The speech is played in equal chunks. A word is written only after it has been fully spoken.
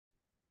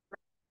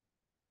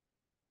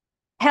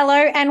Hello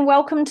and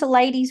welcome to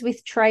Ladies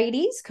with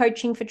Tradies,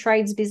 Coaching for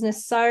Trades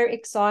Business. So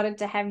excited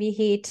to have you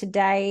here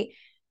today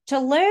to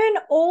learn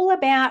all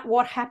about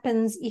what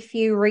happens if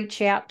you reach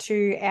out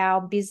to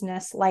our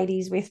business,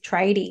 Ladies with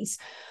Tradies.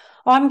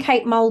 I'm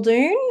Kate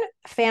Muldoon,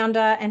 founder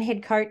and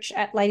head coach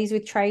at Ladies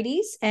with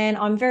Tradies, and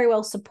I'm very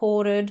well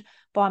supported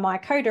by my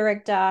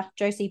co-director,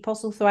 Josie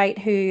Postlethwaite,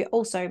 who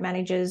also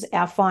manages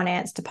our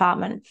finance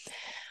department.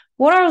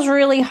 What I was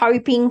really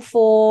hoping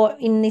for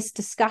in this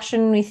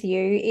discussion with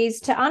you is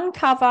to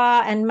uncover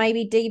and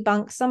maybe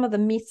debunk some of the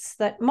myths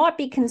that might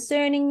be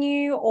concerning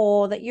you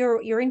or that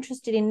you're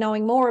interested in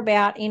knowing more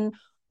about in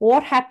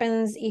what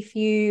happens if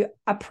you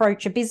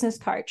approach a business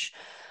coach.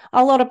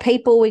 A lot of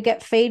people, we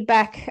get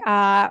feedback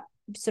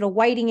sort of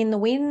waiting in the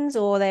wings,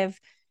 or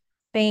they've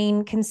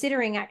been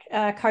considering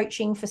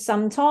coaching for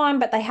some time,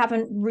 but they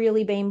haven't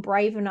really been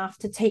brave enough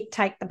to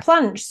take the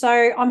plunge. So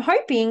I'm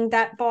hoping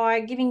that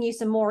by giving you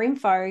some more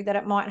info that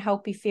it might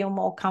help you feel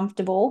more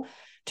comfortable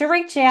to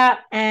reach out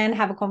and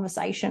have a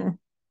conversation.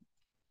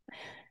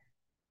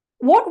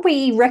 What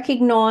we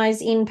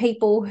recognize in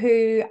people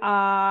who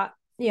are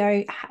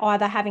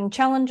either having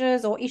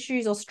challenges or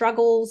issues or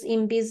struggles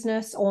in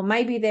business, or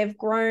maybe they've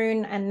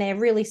grown and they're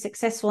really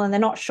successful and they're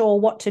not sure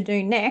what to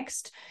do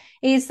next,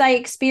 is they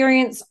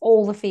experience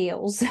all the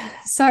feels.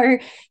 So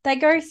they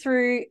go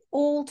through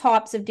all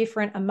types of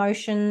different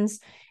emotions,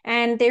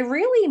 and they're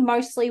really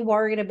mostly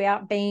worried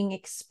about being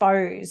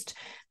exposed.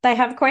 They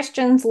have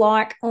questions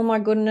like, oh my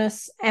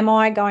goodness, am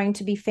I going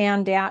to be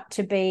found out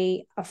to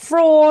be a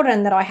fraud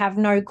and that I have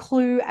no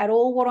clue at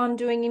all what I'm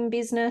doing in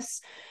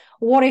business?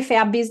 What if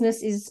our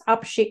business is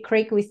up shit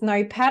creek with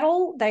no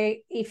paddle?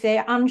 If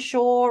they're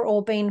unsure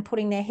or been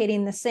putting their head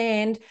in the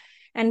sand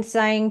and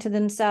saying to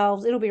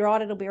themselves, it'll be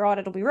right, it'll be right,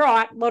 it'll be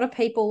right. A lot of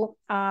people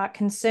are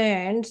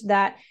concerned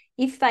that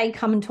if they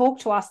come and talk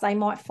to us, they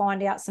might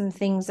find out some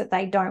things that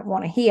they don't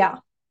want to hear.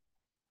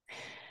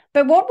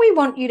 But what we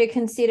want you to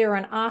consider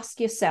and ask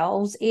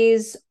yourselves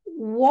is,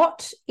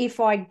 what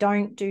if I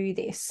don't do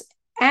this?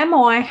 Am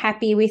I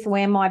happy with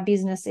where my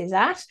business is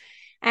at?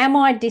 Am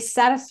I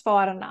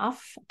dissatisfied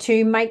enough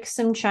to make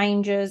some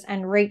changes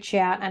and reach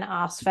out and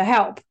ask for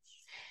help?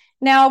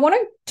 Now, I want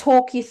to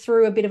talk you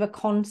through a bit of a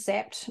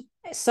concept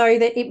so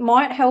that it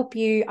might help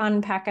you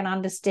unpack and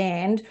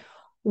understand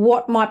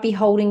what might be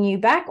holding you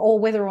back, or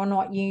whether or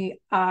not you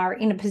are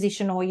in a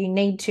position or you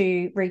need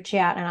to reach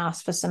out and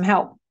ask for some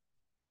help.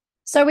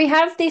 So we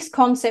have this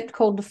concept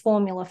called the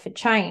formula for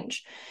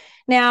change.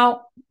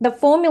 Now, the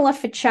formula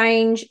for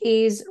change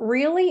is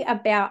really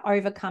about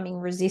overcoming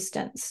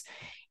resistance.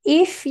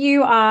 If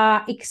you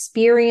are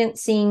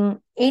experiencing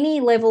any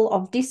level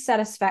of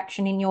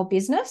dissatisfaction in your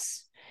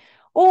business,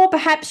 or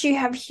perhaps you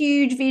have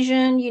huge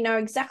vision, you know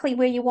exactly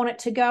where you want it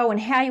to go and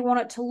how you want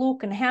it to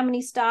look and how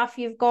many staff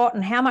you've got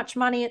and how much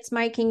money it's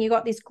making, you've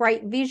got this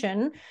great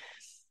vision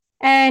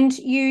and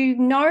you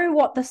know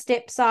what the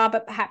steps are,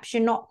 but perhaps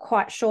you're not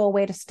quite sure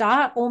where to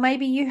start, or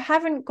maybe you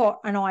haven't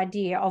got an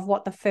idea of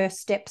what the first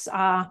steps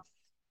are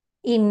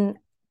in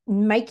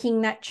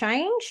making that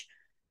change,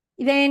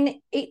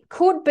 then it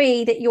could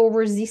be that you're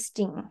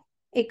resisting.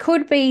 It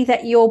could be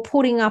that you're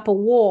putting up a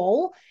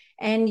wall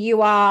and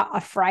you are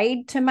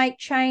afraid to make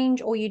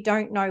change, or you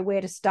don't know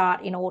where to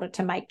start in order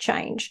to make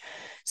change.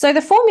 So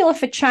the formula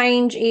for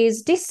change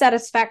is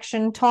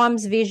dissatisfaction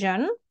times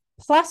vision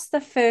plus the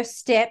first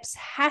steps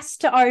has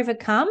to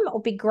overcome or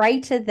be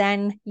greater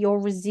than your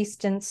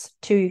resistance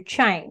to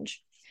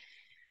change.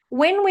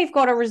 When we've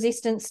got a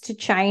resistance to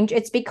change,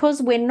 it's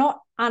because we're not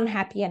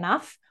unhappy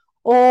enough,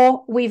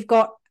 or we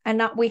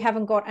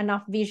haven't got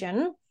enough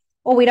vision,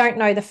 or we don't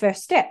know the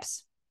first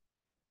steps.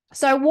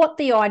 So what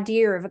the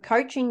idea of a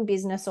coaching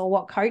business, or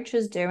what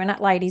coaches do, and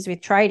at Ladies with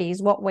Tradies,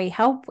 what we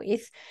help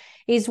with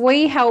is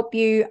we help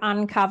you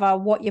uncover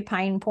what your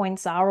pain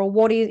points are, or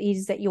what it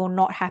is that you're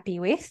not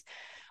happy with.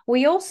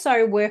 We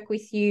also work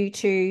with you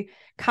to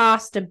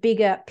cast a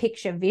bigger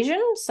picture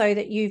vision so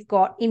that you've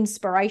got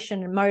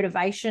inspiration and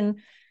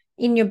motivation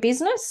in your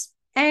business.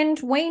 And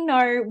we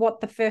know what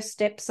the first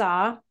steps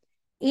are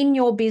in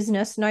your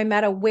business, no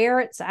matter where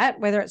it's at,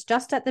 whether it's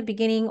just at the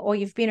beginning or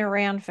you've been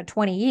around for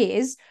 20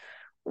 years.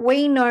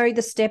 We know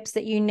the steps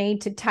that you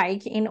need to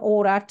take in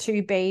order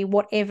to be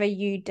whatever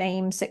you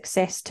deem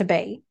success to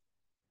be.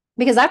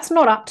 Because that's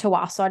not up to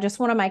us. So I just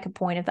want to make a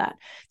point of that.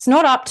 It's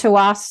not up to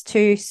us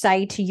to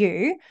say to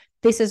you,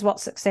 this is what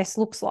success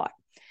looks like.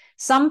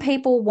 Some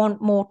people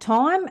want more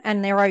time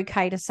and they're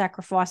okay to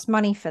sacrifice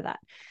money for that.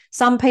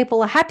 Some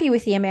people are happy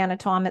with the amount of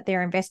time that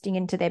they're investing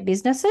into their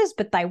businesses,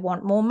 but they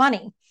want more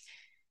money.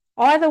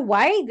 Either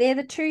way, they're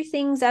the two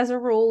things as a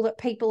rule that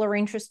people are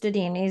interested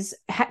in is,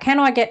 can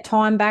I get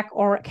time back,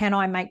 or can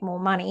I make more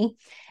money?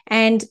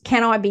 And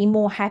can I be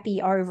more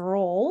happy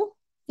overall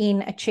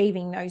in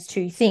achieving those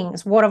two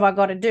things? What have I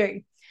got to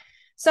do?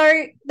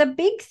 So the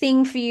big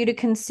thing for you to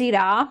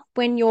consider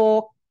when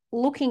you're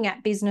looking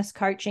at business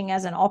coaching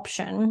as an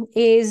option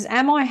is,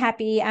 am I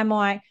happy? Am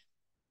I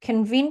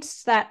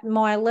convinced that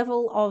my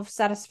level of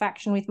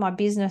satisfaction with my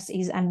business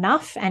is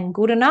enough and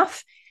good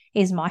enough?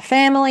 Is my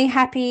family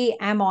happy?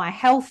 Am I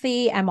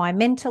healthy? Am I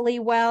mentally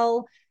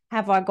well?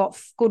 Have I got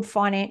good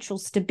financial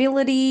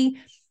stability?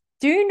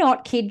 Do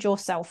not kid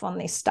yourself on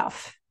this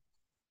stuff.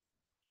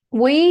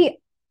 We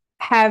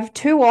have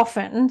too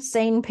often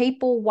seen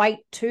people wait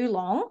too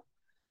long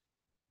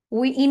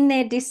in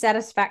their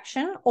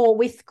dissatisfaction or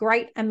with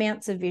great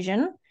amounts of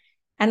vision,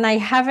 and they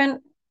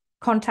haven't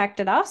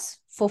contacted us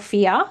for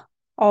fear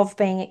of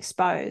being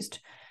exposed.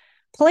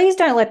 Please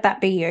don't let that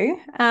be you.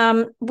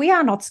 We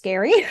are not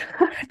scary,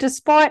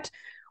 despite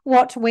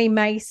what we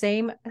may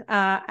seem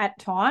at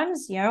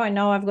times. I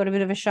know I've got a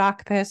bit of a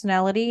shark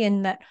personality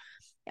in that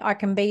I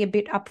can be a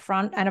bit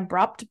upfront and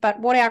abrupt, but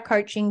what our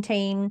coaching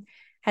team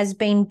has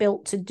been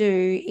built to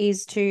do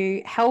is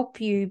to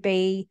help you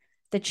be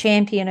the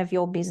champion of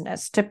your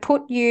business, to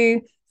put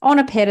you on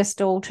a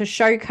pedestal, to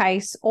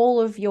showcase all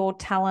of your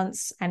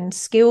talents and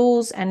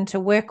skills, and to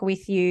work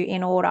with you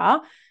in order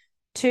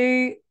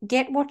to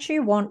get what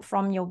you want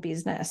from your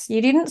business.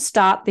 You didn't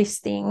start this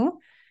thing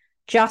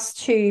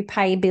just to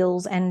pay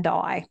bills and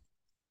die.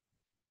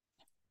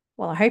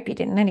 Well, I hope you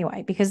didn't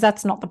anyway, because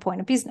that's not the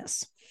point of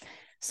business.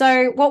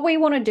 So what we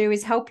want to do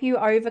is help you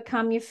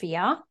overcome your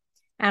fear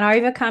and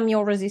overcome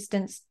your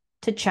resistance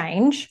to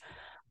change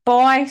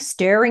by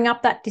stirring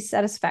up that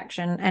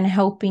dissatisfaction and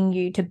helping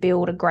you to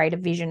build a greater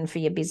vision for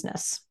your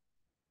business.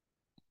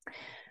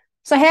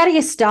 So how do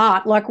you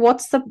start? Like,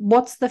 what's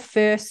the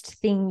first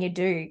thing you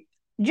do?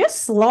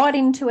 Just slide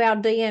into our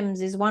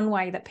DMs is one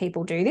way that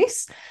people do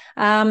this.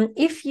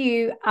 If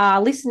you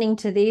are listening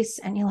to this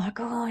and you're like,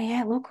 oh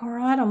yeah, look, all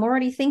right, I'm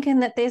already thinking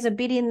that there's a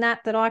bit in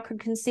that I could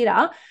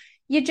consider.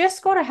 You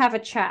just got to have a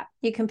chat.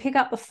 You can pick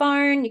up the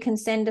phone, you can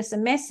send us a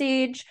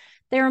message.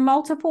 There are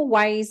multiple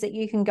ways that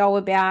you can go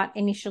about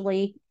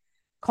initially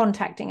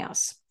contacting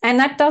us. And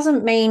that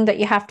doesn't mean that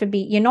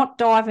you're not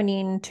diving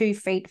in 2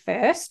 feet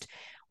first.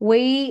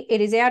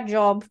 It is our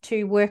job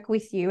to work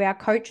with you, our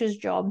coach's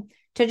job,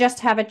 to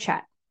just have a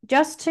chat,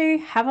 just to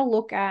have a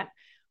look at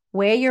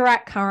where you're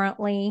at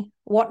currently,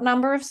 what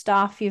number of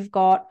staff you've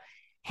got,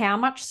 how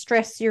much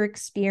stress you're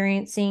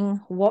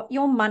experiencing, what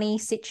your money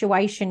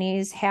situation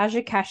is, how's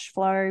your cash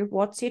flow,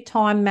 what's your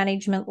time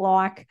management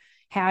like,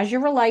 how's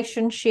your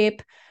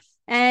relationship.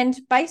 And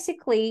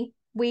basically,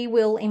 we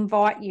will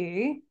invite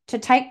you to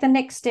take the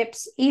next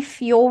steps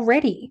if you're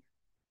ready.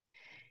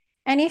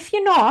 And if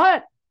you're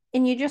not,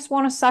 and you just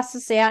want to suss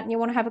us out and you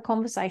want to have a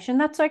conversation,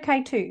 that's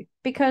okay too,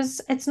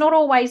 because it's not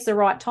always the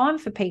right time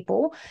for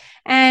people.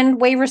 And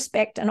we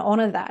respect and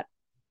honor that.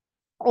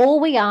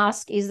 All we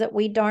ask is that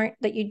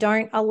you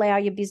don't allow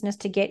your business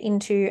to get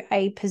into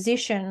a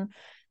position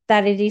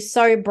that it is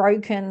so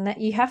broken that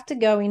you have to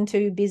go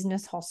into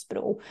business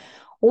hospital.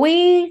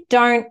 We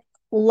don't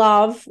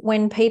love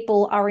when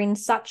people are in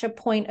such a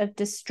point of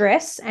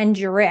distress and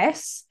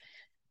duress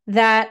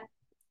that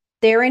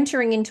they're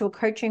entering into a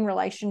coaching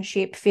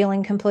relationship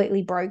feeling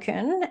completely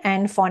broken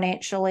and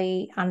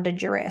financially under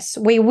duress.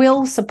 We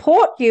will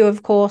support you,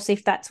 of course,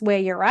 if that's where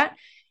you're at,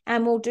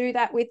 and we'll do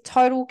that with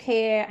total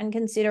care and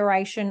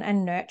consideration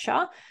and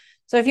nurture.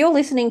 So if you're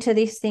listening to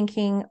this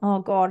thinking, oh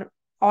God,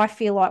 I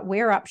feel like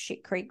we're up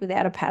shit creek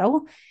without a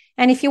paddle.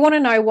 And if you want to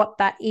know what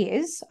that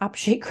is, up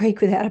shit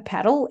creek without a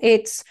paddle,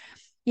 it's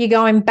you're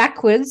going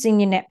backwards in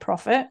your net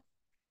profit.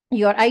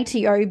 You got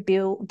ATO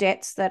bill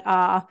debts that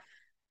are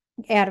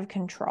out of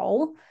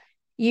control.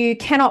 You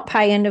cannot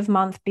pay end of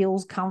month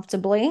bills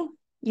comfortably.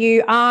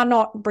 You are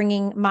not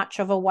bringing much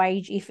of a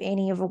wage, if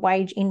any of a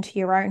wage, into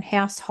your own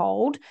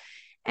household.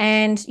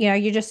 And,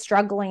 you're just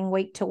struggling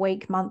week to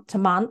week, month to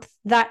month.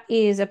 That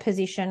is a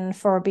position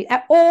for a bit,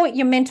 or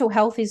your mental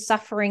health is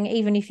suffering,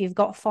 even if you've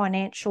got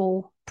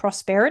financial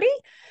prosperity.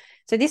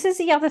 So this is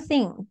the other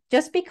thing.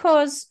 Just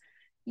because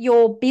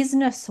your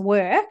business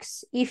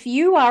works, if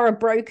you are a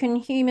broken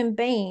human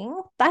being,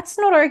 that's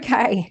not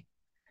okay,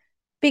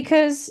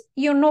 because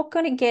you're not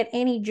going to get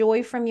any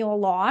joy from your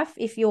life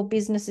if your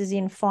business is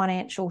in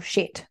financial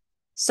shit.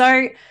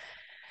 So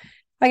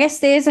I guess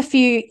there's a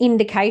few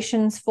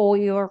indications for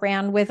you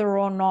around whether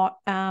or not,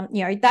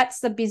 that's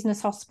the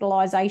business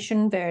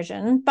hospitalization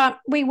version. But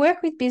we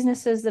work with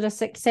businesses that are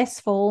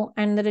successful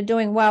and that are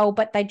doing well,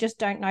 but they just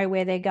don't know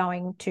where they're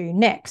going to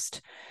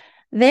next.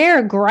 They're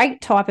a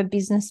great type of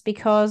business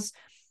because,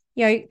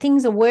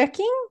 things are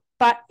working,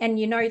 and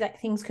that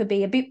things could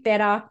be a bit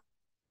better,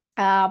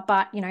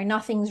 but,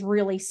 nothing's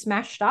really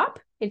smashed up.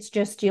 It's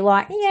just you're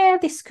like, yeah,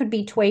 this could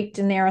be tweaked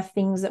and there are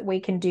things that we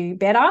can do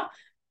better.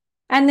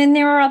 And then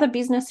there are other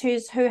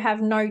businesses who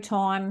have no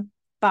time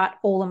but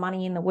all the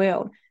money in the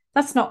world.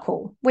 That's not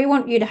cool. We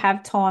want you to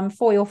have time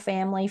for your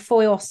family,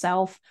 for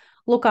yourself,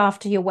 look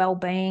after your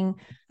well-being,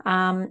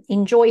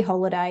 enjoy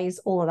holidays,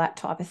 all of that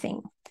type of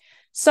thing.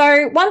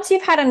 So once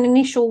you've had an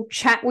initial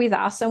chat with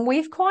us and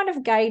we've kind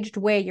of gauged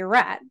where you're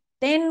at,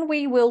 then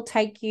we will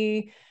take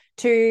you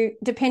to,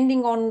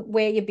 depending on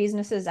where your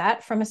business is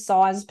at from a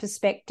size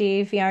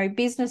perspective,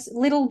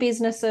 little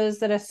businesses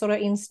that are sort of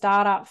in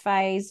startup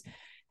phase,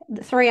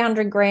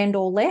 300 grand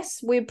or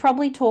less, we'd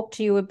probably talk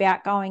to you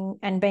about going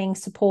and being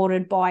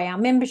supported by our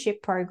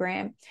membership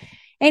program.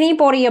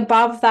 Anybody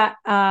above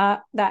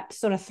that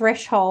sort of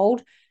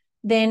threshold,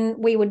 then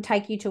we would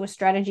take you to a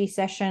strategy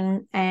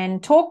session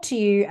and talk to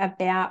you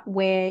about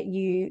where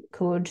you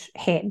could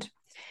head.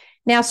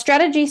 Now,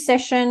 strategy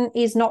session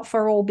is not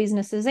for all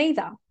businesses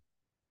either.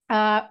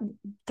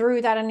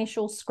 Through that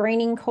initial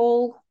screening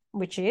call,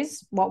 which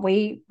is what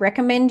we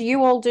recommend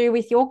you all do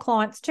with your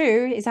clients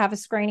too, is have a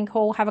screening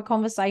call, have a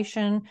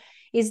conversation.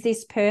 Is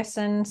this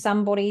person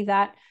somebody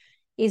that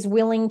is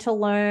willing to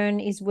learn,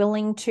 is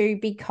willing to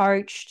be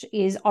coached,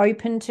 is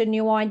open to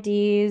new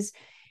ideas,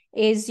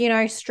 is,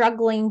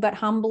 struggling but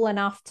humble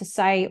enough to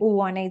say,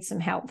 oh, I need some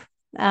help.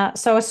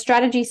 So a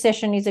strategy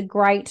session is a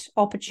great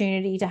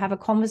opportunity to have a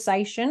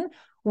conversation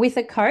with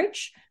a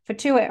coach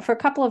for a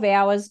couple of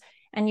hours,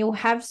 and you'll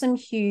have some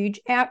huge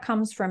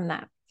outcomes from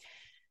that.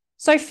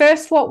 So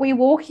first, what we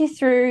walk you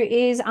through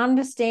is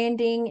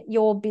understanding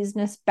your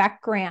business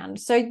background.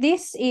 So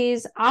this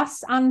is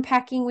us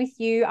unpacking with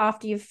you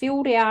after you've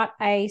filled out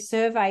a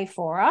survey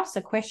for us,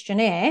 a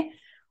questionnaire.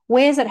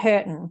 Where's it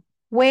hurting?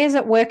 Where's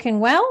it working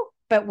well,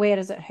 but where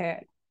does it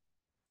hurt?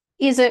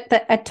 Is it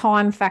a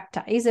time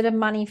factor? Is it a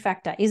money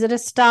factor? Is it a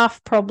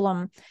staff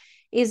problem?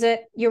 Is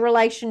it your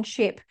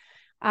relationship?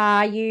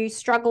 Are you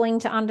struggling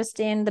to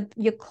understand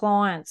your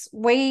clients?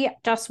 We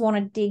just want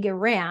to dig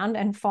around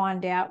and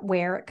find out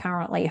where it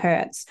currently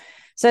hurts.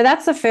 So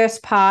that's the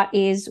first part,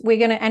 is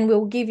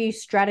we'll give you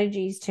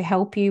strategies to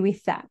help you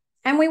with that.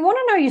 And we want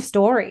to know your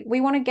story.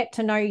 We want to get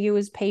to know you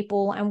as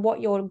people and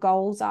what your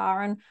goals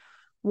are and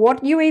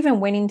what you even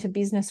went into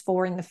business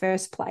for in the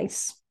first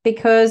place.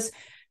 Because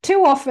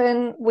too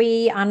often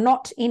we are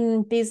not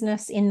in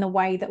business in the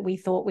way that we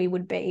thought we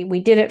would be. We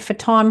did it for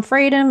time,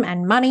 freedom,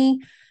 and money.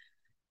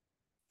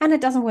 And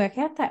it doesn't work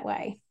out that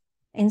way.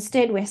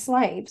 Instead, we're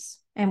slaves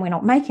and we're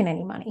not making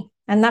any money.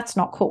 And that's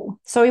not cool.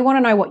 So we want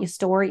to know what your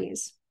story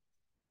is.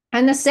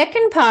 And the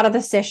second part of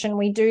the session,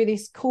 we do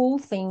this cool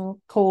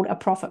thing called a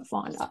profit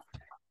finder.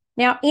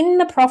 Now, in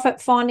the profit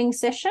finding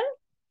session,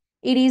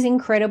 it is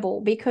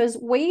incredible because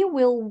we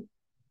will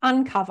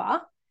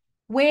uncover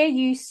where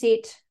you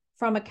sit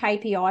from a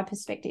KPI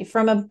perspective,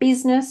 from a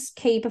business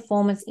key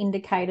performance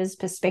indicators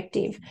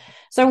perspective.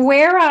 So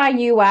where are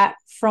you at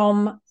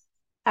from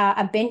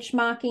a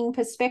benchmarking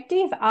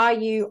perspective? Are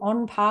you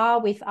on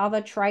par with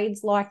other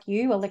trades like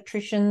you,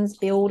 electricians,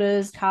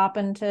 builders,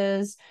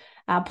 carpenters,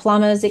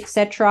 plumbers,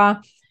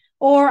 etc.?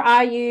 Or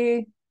are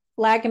you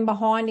lagging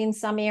behind in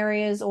some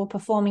areas or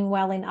performing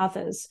well in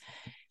others?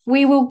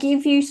 We will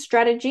give you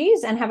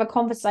strategies and have a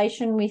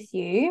conversation with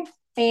you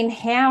in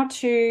how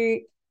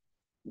to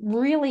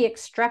really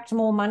extract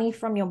more money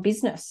from your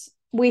business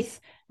with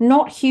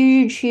not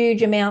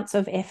huge amounts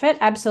of effort.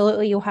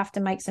 Absolutely, you'll have to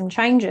make some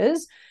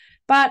changes,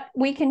 but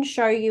we can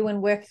show you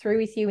and work through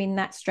with you in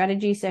that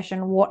strategy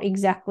session what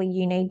exactly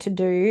you need to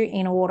do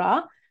in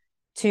order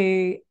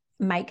to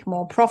make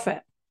more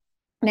profit.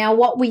 Now,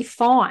 what we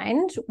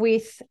find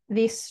with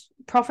this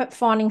profit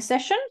finding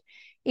session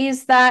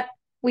is that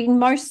we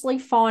mostly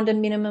find a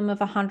minimum of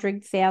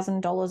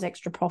 $100,000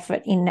 extra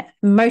profit in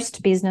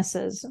most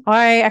businesses.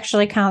 I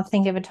actually can't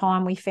think of a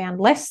time we found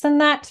less than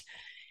that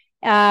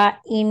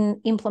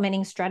in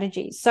implementing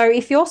strategies. So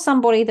if you're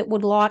somebody that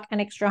would like an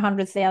extra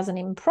 $100,000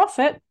 in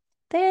profit,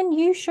 then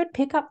you should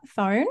pick up the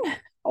phone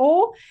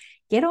or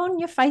get on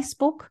your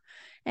Facebook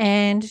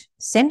and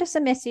send us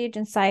a message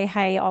and say,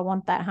 hey, I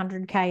want that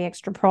 100K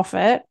extra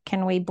profit.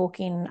 Can we book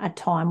in a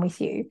time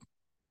with you?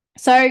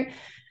 So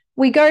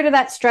we go to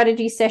that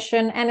strategy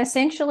session, and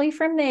essentially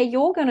from there,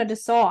 you're going to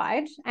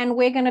decide, and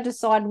we're going to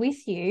decide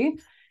with you,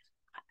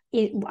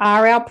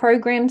 are our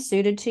programs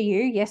suited to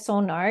you, yes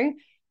or no?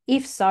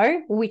 If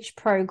so, which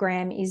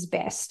program is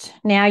best?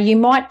 Now, you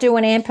might do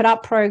an Amp It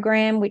Up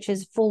program, which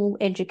is full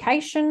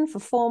education for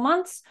 4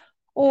 months,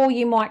 or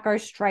you might go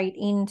straight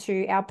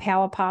into our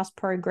Power Pass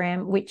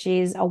program, which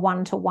is a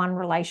one-to-one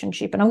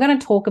relationship. And I'm going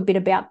to talk a bit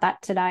about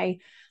that today,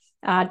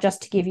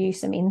 just to give you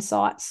some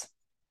insights.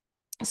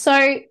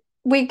 So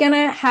we're going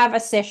to have a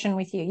session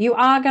with you. You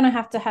are going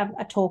to have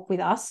a talk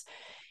with us.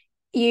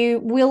 You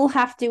will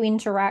have to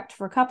interact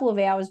for a couple of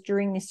hours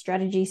during this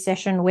strategy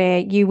session where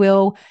you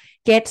will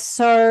get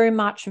so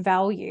much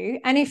value.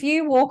 And if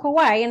you walk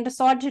away and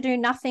decide to do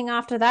nothing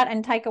after that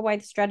and take away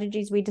the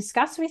strategies we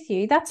discuss with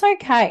you, that's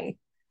okay.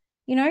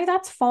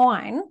 That's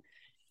fine.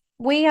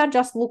 We are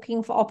just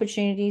looking for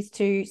opportunities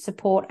to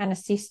support and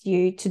assist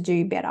you to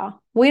do better.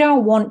 We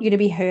don't want you to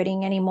be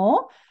hurting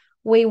anymore.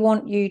 We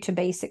want you to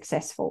be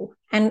successful,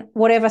 and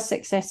whatever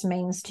success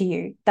means to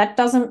you. That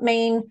doesn't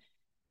mean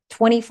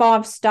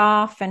 25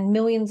 staff and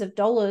millions of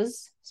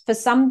dollars. For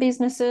some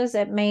businesses,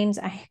 it means,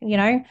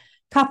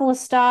 couple of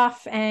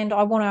staff and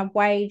I want a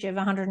wage of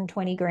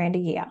 120 grand a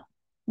year.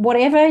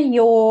 Whatever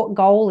your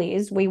goal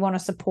is, we want to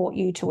support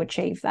you to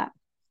achieve that.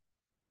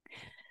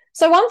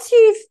 So once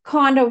you've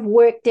kind of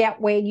worked out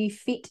where you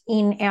fit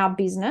in our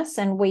business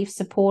and we've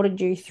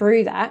supported you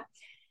through that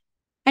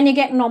and you're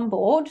getting on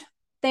board,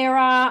 there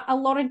are a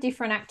lot of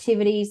different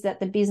activities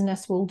that the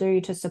business will do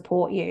to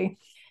support you.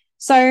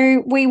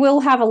 So we will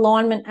have an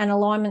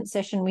alignment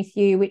session with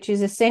you, which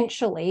is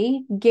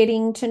essentially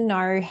getting to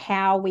know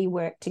how we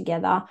work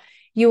together.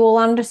 You will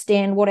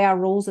understand what our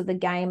rules of the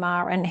game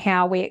are and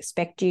how we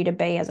expect you to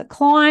be as a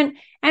client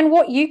and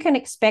what you can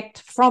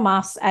expect from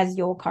us as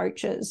your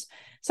coaches.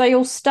 So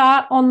you'll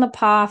start on the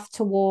path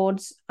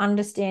towards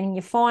understanding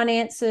your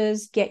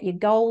finances, get your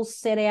goals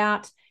set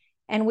out,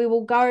 and we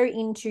will go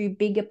into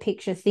bigger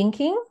picture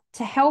thinking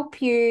to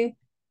help you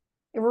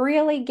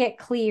really get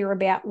clear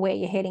about where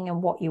you're heading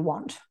and what you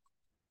want.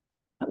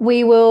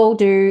 We will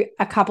do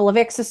a couple of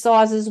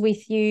exercises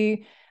with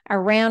you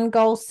around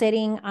goal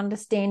setting,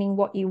 understanding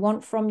what you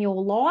want from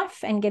your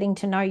life and getting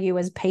to know you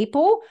as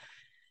people.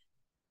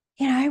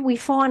 You know, we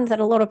find that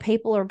a lot of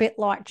people are a bit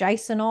like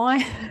Jace and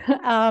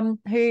I,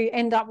 who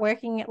end up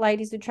working at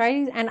Ladies with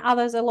Tradies, and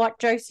others are like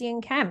Josie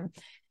and Cam.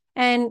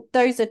 And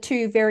those are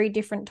two very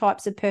different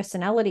types of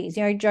personalities.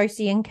 You know,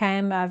 Josie and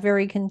Cam are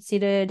very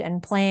considered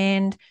and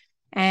planned,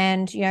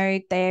 and, you know,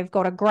 they've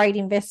got a great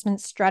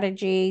investment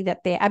strategy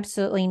that they're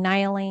absolutely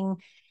nailing,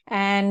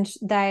 and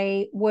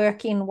they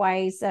work in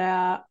ways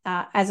that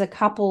are, as a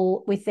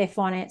couple with their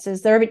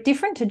finances, they're a bit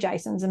different to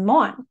Jason's and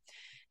mine.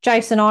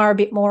 Jason and I are a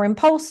bit more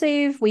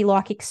impulsive. We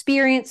like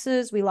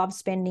experiences. We love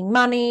spending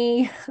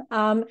money.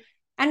 And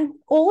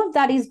all of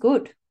that is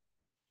good.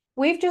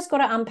 We've just got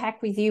to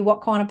unpack with you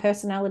what kind of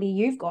personality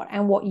you've got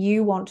and what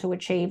you want to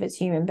achieve as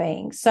human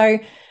beings. So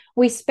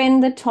we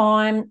spend the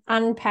time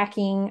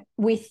unpacking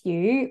with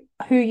you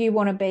who you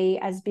want to be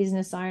as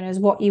business owners,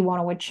 what you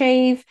want to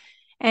achieve,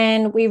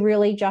 and we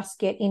really just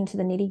get into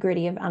the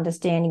nitty-gritty of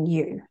understanding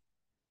you.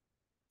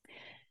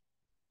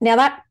 Now,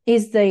 that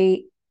is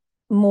the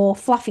more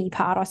fluffy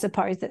part, I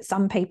suppose, that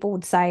some people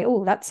would say,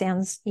 oh, that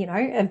sounds, you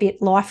know, a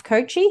bit life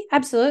coachy.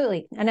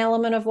 Absolutely. An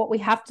element of what we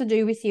have to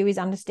do with you is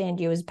understand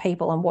you as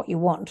people and what you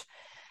want.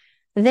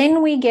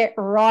 Then we get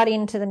right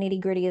into the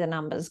nitty-gritty of the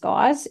numbers,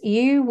 guys.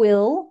 You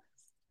will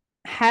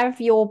have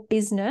your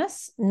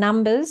business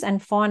numbers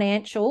and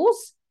financials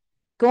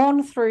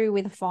gone through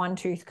with a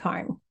fine-tooth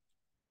comb.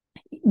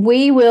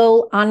 We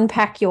will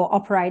unpack your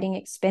operating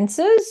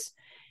expenses.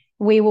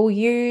 We will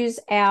use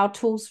our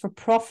tools for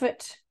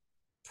profit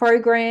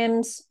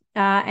programs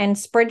and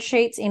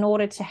spreadsheets in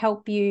order to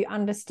help you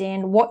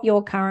understand what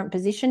your current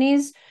position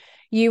is.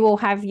 You will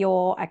have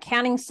your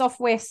accounting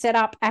software set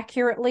up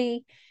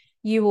accurately.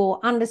 You will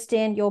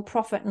understand your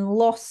profit and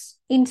loss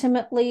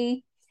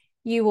intimately.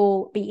 You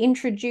will be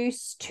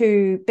introduced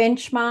to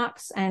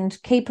benchmarks and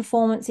key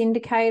performance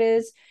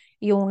indicators.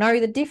 You'll know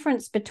the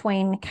difference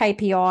between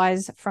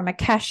KPIs from a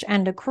cash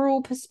and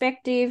accrual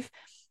perspective.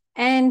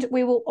 And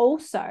we will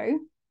also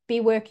be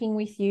working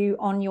with you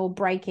on your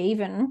break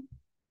even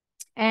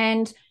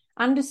and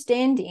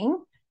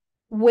understanding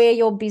where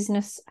your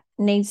business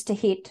needs to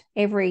hit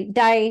every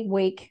day,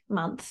 week,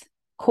 month,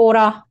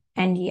 quarter,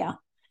 and year.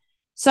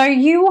 So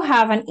you will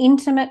have an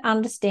intimate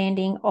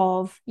understanding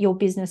of your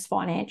business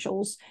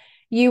financials.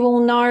 You will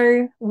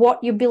know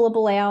what your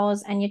billable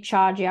hours and your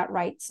charge out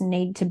rates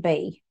need to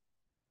be.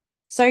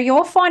 So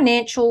your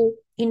financial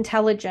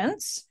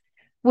intelligence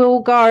will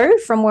go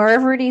from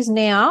wherever it is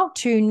now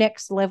to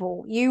next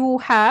level. You will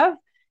have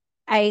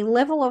a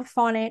level of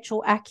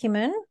financial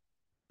acumen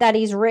that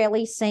is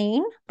rarely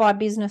seen by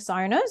business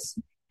owners,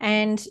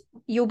 and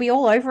you'll be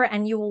all over it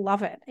and you will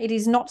love it. It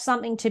is not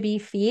something to be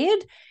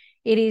feared.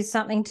 It is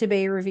something to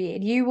be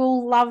revered. You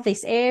will love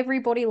this.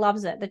 Everybody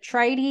loves it. The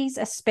tradies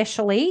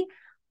especially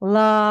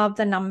love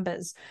the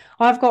numbers.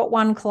 I've got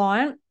one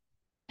client,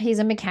 he's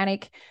a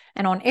mechanic,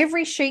 and on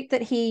every sheet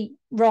that he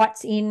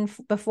writes in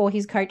before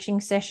his coaching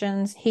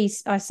sessions,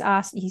 I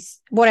ask,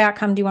 what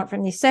outcome do you want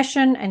from this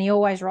session? And he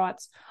always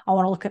writes, I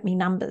want to look at me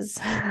numbers.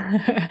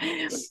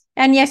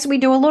 And yes, we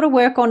do a lot of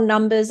work on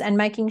numbers and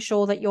making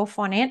sure that you're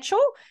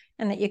financial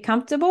and that you're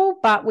comfortable,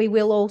 but we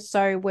will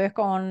also work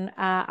on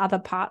other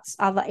parts,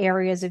 other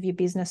areas of your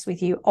business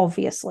with you,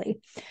 obviously.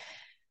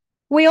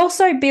 We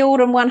also build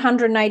a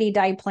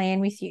 180-day plan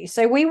with you.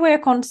 So we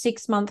work on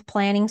 6-month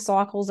planning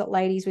cycles at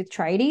Ladies with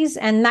Tradies,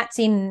 and that's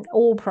in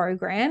all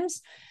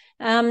programs.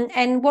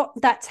 And what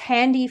that's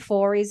handy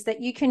for is that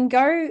you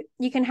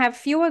can have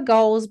fewer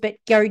goals, but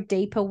go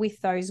deeper with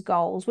those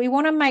goals. We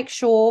want to make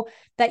sure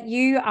that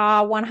you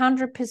are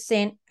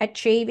 100%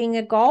 achieving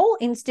a goal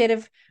instead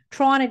of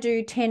trying to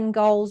do 10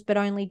 goals, but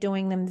only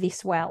doing them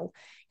this well.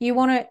 You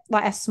want it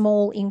like a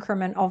small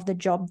increment of the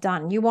job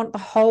done. You want the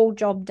whole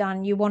job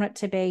done. You want it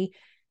to be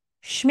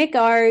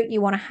schmicko.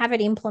 You want to have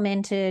it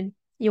implemented.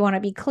 You want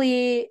to be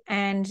clear,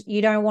 and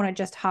you don't want to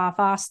just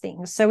half-ass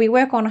things. So we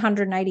work on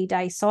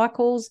 180-day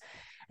cycles,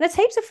 and it's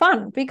heaps of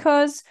fun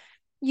because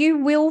you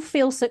will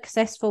feel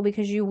successful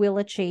because you will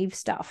achieve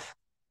stuff.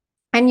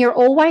 And you're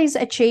always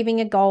achieving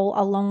a goal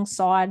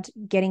alongside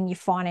getting your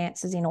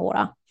finances in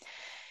order.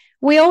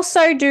 We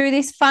also do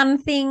this fun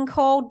thing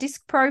called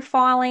disc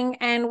profiling,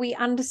 and we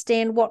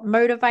understand what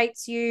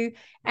motivates you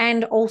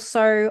and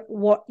also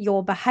what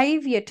your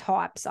behavior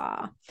types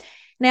are.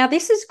 Now,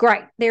 this is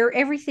great.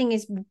 Everything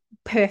is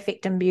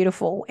perfect and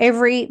beautiful.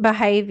 Every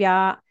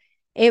behavior,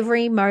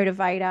 every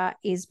motivator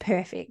is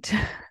perfect.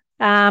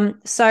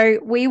 So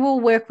we will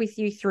work with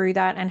you through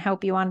that and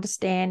help you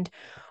understand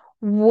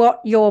what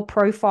your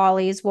profile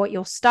is, what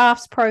your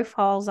staff's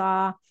profiles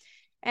are,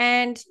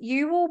 and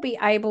you will be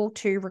able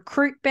to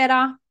recruit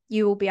better.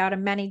 You will be able to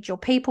manage your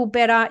people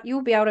better.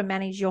 You'll be able to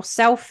manage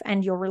yourself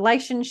and your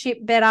relationship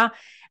better.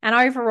 And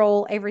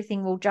overall,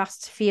 everything will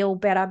just feel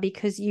better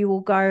because you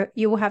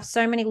will have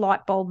so many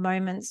light bulb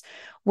moments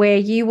where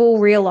you will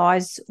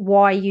realize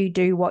why you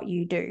do what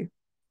you do.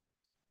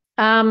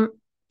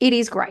 It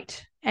is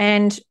great.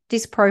 And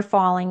this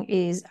profiling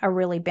is a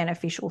really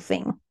beneficial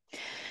thing.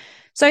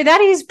 So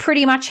that is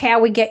pretty much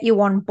how we get you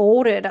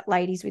onboarded at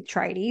Ladies with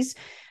Tradies.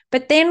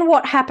 But then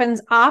what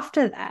happens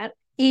after that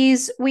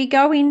is we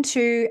go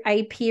into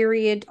a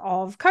period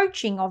of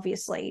coaching,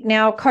 obviously.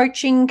 Now,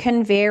 coaching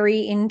can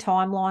vary in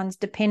timelines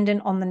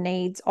dependent on the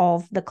needs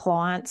of the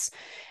clients.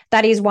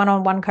 That is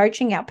one-on-one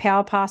coaching, our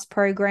Power Pass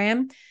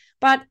program.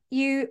 But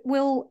you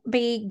will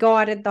be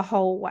guided the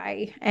whole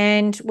way,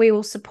 and we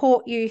will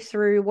support you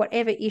through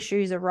whatever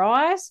issues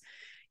arise.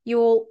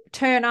 You'll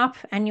turn up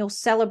and you'll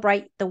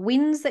celebrate the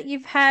wins that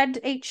you've had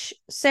each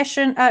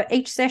session.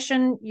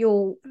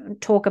 You'll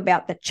talk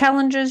about the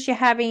challenges you're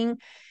having.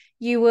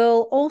 You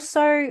will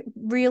also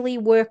really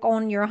work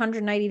on your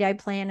 180-day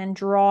plan and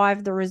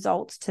drive the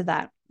results to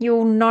that.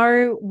 You'll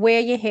know where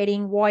you're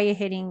heading, why you're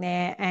heading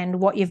there, and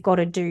what you've got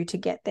to do to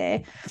get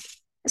there.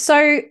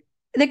 So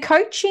the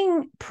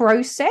coaching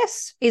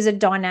process is a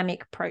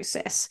dynamic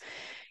process.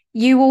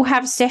 You will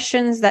have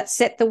sessions that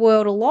set the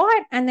world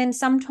alight, and then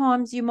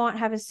sometimes you might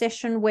have a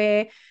session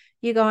where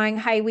you're going,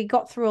 hey, we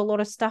got through a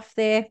lot of stuff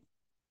there.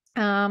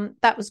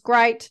 That was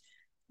great.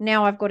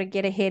 Now I've got to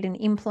get ahead and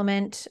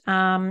implement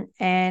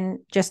and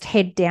just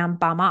head down,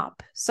 bum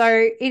up. So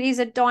it is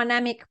a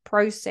dynamic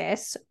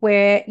process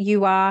where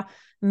you are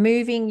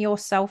moving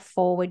yourself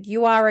forward.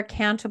 You are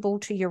accountable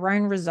to your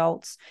own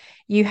results.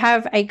 You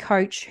have a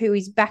coach who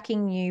is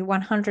backing you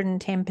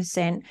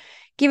 110%,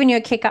 giving you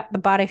a kick up the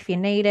butt if you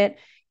need it,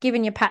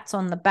 giving you pats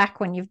on the back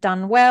when you've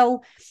done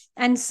well,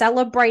 and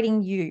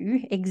celebrating you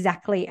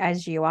exactly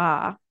as you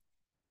are.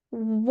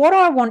 What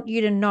I want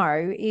you to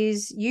know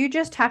is you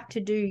just have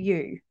to do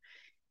you.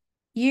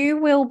 You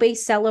will be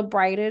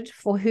celebrated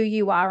for who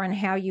you are and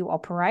how you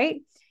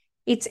operate.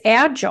 It's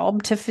our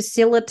job to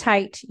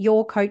facilitate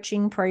your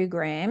coaching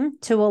program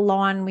to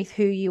align with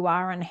who you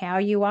are and how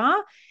you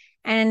are,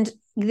 and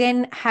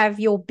then have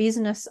your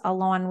business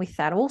align with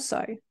that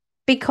also.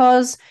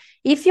 Because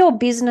if your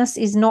business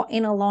is not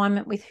in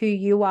alignment with who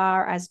you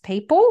are as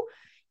people,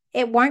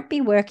 it won't be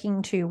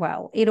working too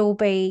well. It'll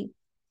be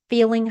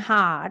feeling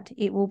hard.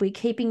 It will be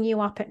keeping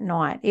you up at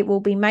night. It will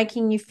be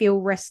making you feel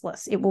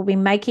restless. It will be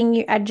making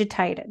you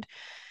agitated.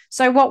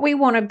 So what we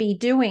want to be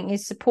doing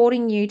is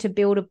supporting you to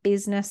build a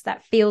business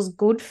that feels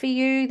good for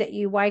you, that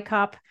you wake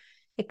up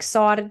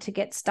excited to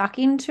get stuck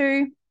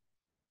into.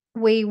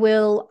 We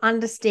will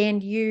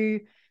understand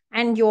you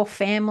and your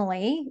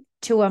family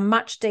to a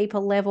much deeper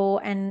level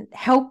and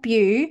help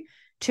you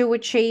to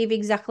achieve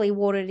exactly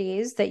what it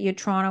is that you're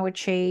trying to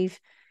achieve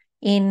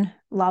in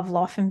love,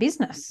 life, and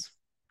business.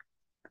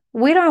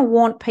 We don't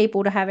want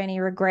people to have any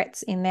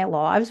regrets in their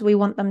lives. We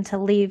want them to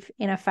live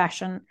in a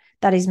fashion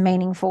that is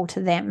meaningful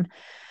to them.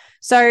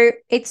 So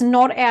it's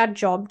not our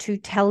job to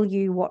tell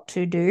you what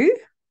to do.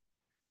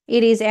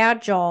 It is our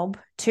job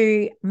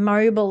to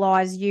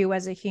mobilize you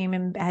as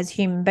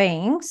human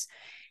beings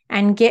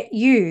and get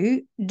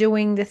you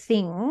doing the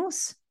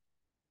things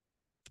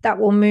that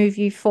will move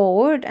you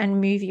forward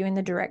and move you in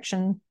the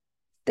direction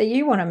that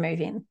you want to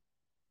move in.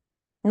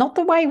 Not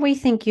the way we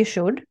think you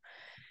should.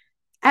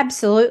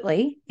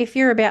 Absolutely. If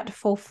you're about to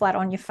fall flat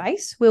on your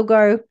face, we'll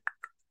go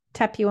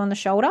tap you on the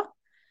shoulder.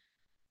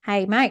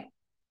 Hey, mate,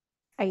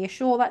 are you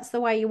sure that's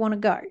the way you want to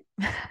go?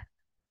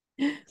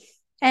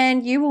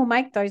 And you will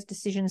make those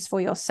decisions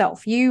for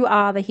yourself. You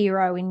are the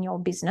hero in your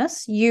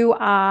business. You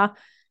are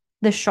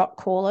the shot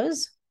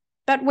callers.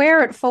 But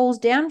where it falls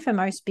down for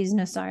most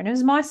business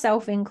owners,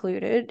 myself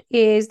included,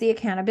 is the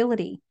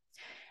accountability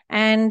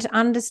and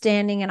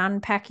understanding and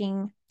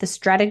unpacking the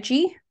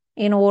strategy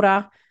in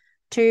order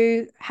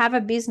to have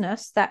a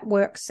business that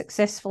works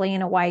successfully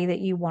in a way that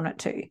you want it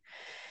to.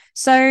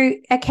 So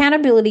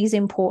accountability is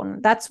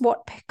important. That's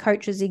what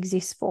coaches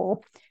exist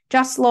for.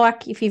 Just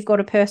like if you've got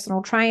a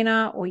personal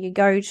trainer or you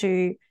go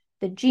to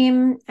the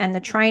gym and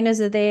the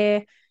trainers are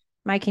there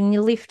making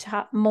you lift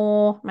up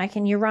more,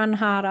 making you run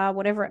harder,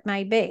 whatever it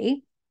may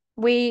be,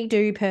 we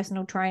do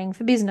personal training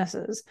for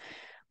businesses.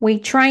 We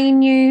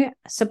train you,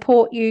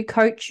 support you,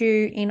 coach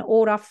you in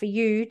order for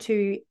you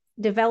to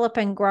develop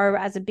and grow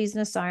as a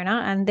business owner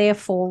and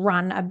therefore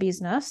run a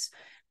business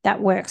that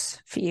works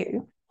for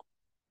you.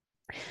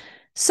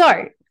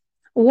 So,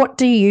 what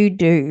do you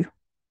do?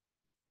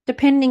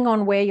 Depending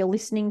on where you're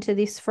listening to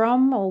this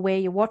from or where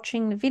you're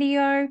watching the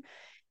video,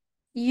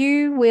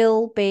 you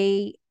will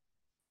be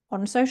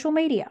on social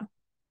media,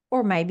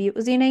 or maybe it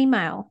was in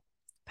email.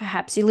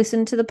 Perhaps you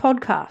listened to the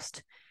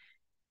podcast.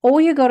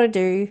 All you got to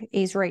do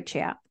is reach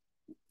out.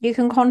 You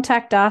can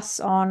contact us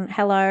on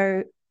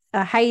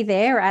hey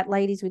there at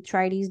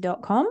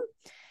ladieswithtradeies.com,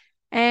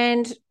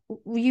 and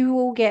you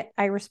will get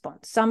a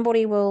response.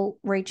 Somebody will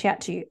reach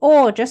out to you,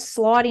 or just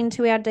slide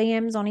into our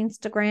DMs on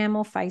Instagram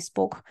or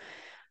Facebook.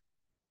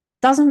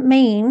 Doesn't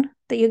mean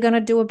that you're going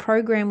to do a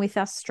program with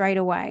us straight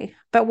away.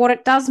 But what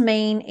it does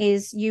mean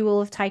is you will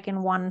have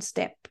taken one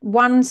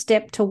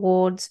step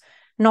towards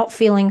not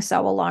feeling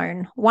so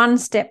alone, one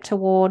step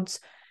towards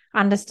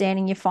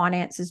understanding your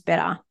finances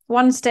better,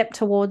 one step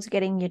towards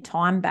getting your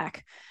time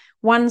back,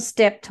 one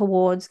step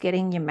towards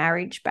getting your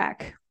marriage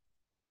back.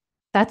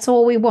 That's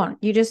all we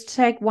want. You just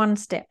take one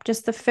step.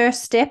 Just the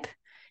first step.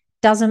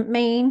 Doesn't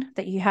mean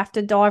that you have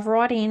to dive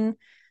right in,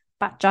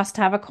 but just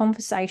have a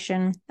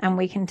conversation and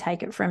we can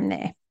take it from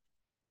there.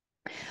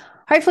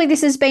 Hopefully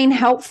this has been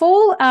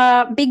helpful.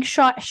 Big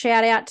shout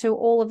out to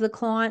all of the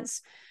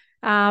clients,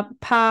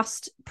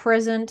 past,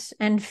 present,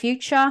 and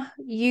future.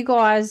 You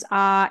guys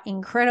are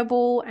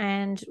incredible,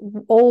 and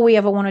all we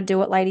ever want to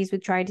do at Ladies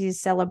with Trades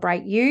is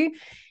celebrate you,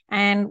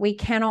 and we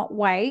cannot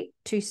wait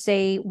to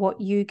see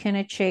what you can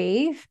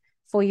achieve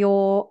for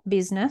your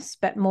business,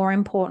 but more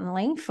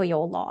importantly, for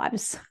your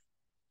lives.